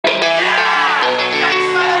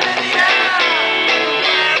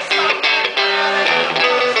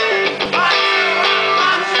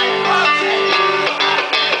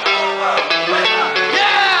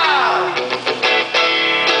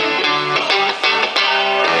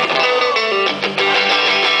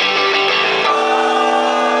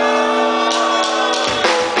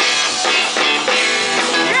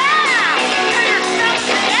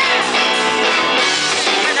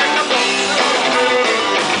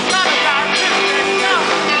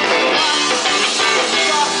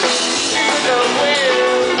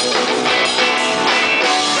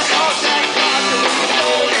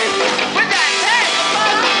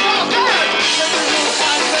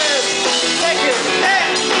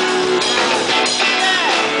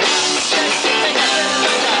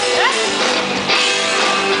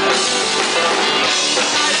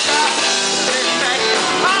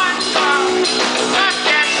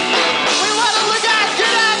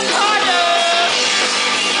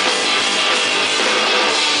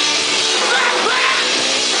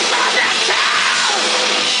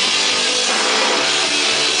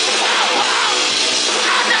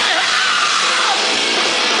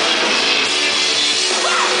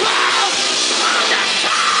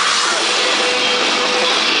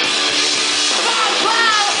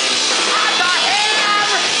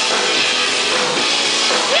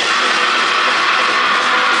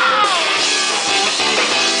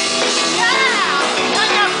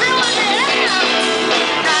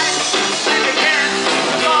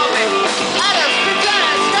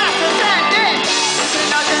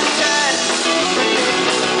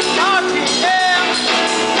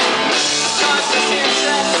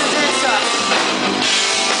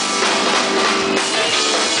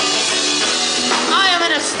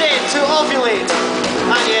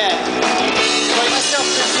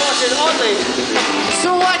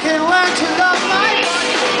learn to love my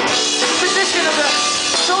body. Position of the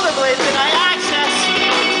shoulder blades, and I access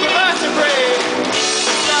the vertebrae.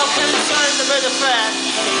 Self-concerned about the fat.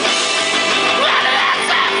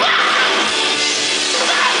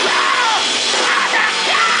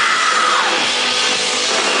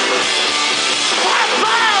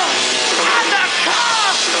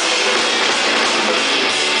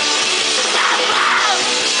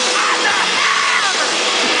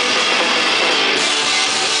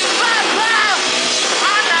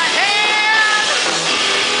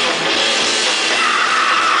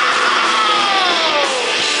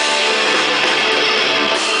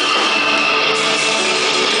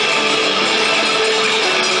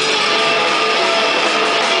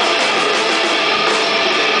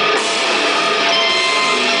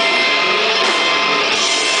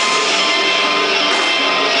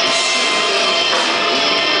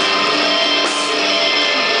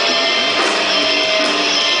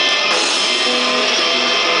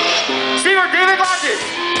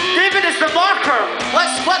 David is the marker.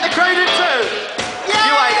 Let's split the crowd in two. Yay!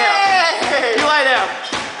 You lie there. You lie there.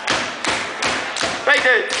 Right,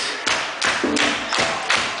 dude.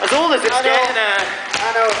 As old as it's getting,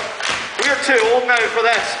 I know. we're too old now for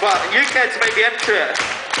this, but you kids might be into it.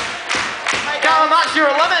 Callum, that's your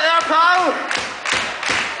limit there, pal.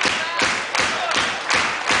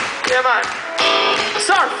 Yeah, man.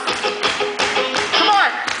 Surf. Come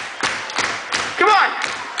on. Come on.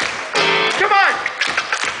 Come on.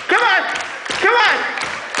 Come on! Come on!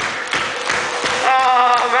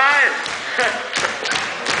 Oh, man!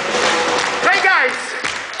 Right, guys,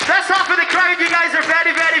 this half of the crowd, you guys are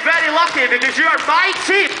very, very, very lucky because you are my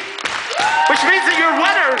team, which means that you're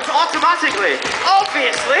winners automatically.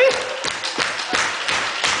 Obviously.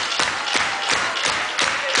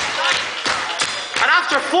 And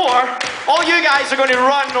after 4, all you guys are going to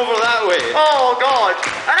run over that way. Oh, God.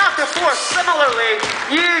 And after 4, similarly,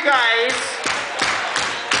 you guys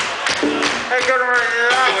are going to run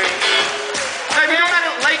that way. Now, if you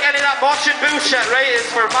don't like any of that motion bullshit, right,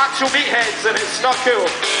 it's for macho meatheads and it's not cool.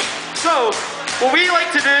 So, what we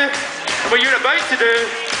like to do, and what you're about to do,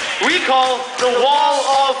 we call the wall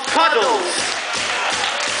of cuddles.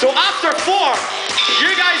 So after 4,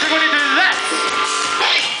 you guys are going to do this.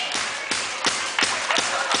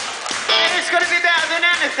 It's going to be better than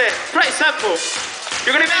anything. Pretty simple.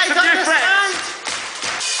 You're going to make some new friends.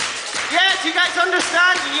 Yes, you guys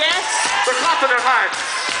understand? Yes. They're clapping their hands.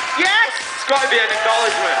 Yes. It's got to be an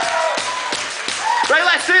acknowledgement. Right,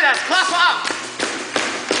 let's do this. Clap it up.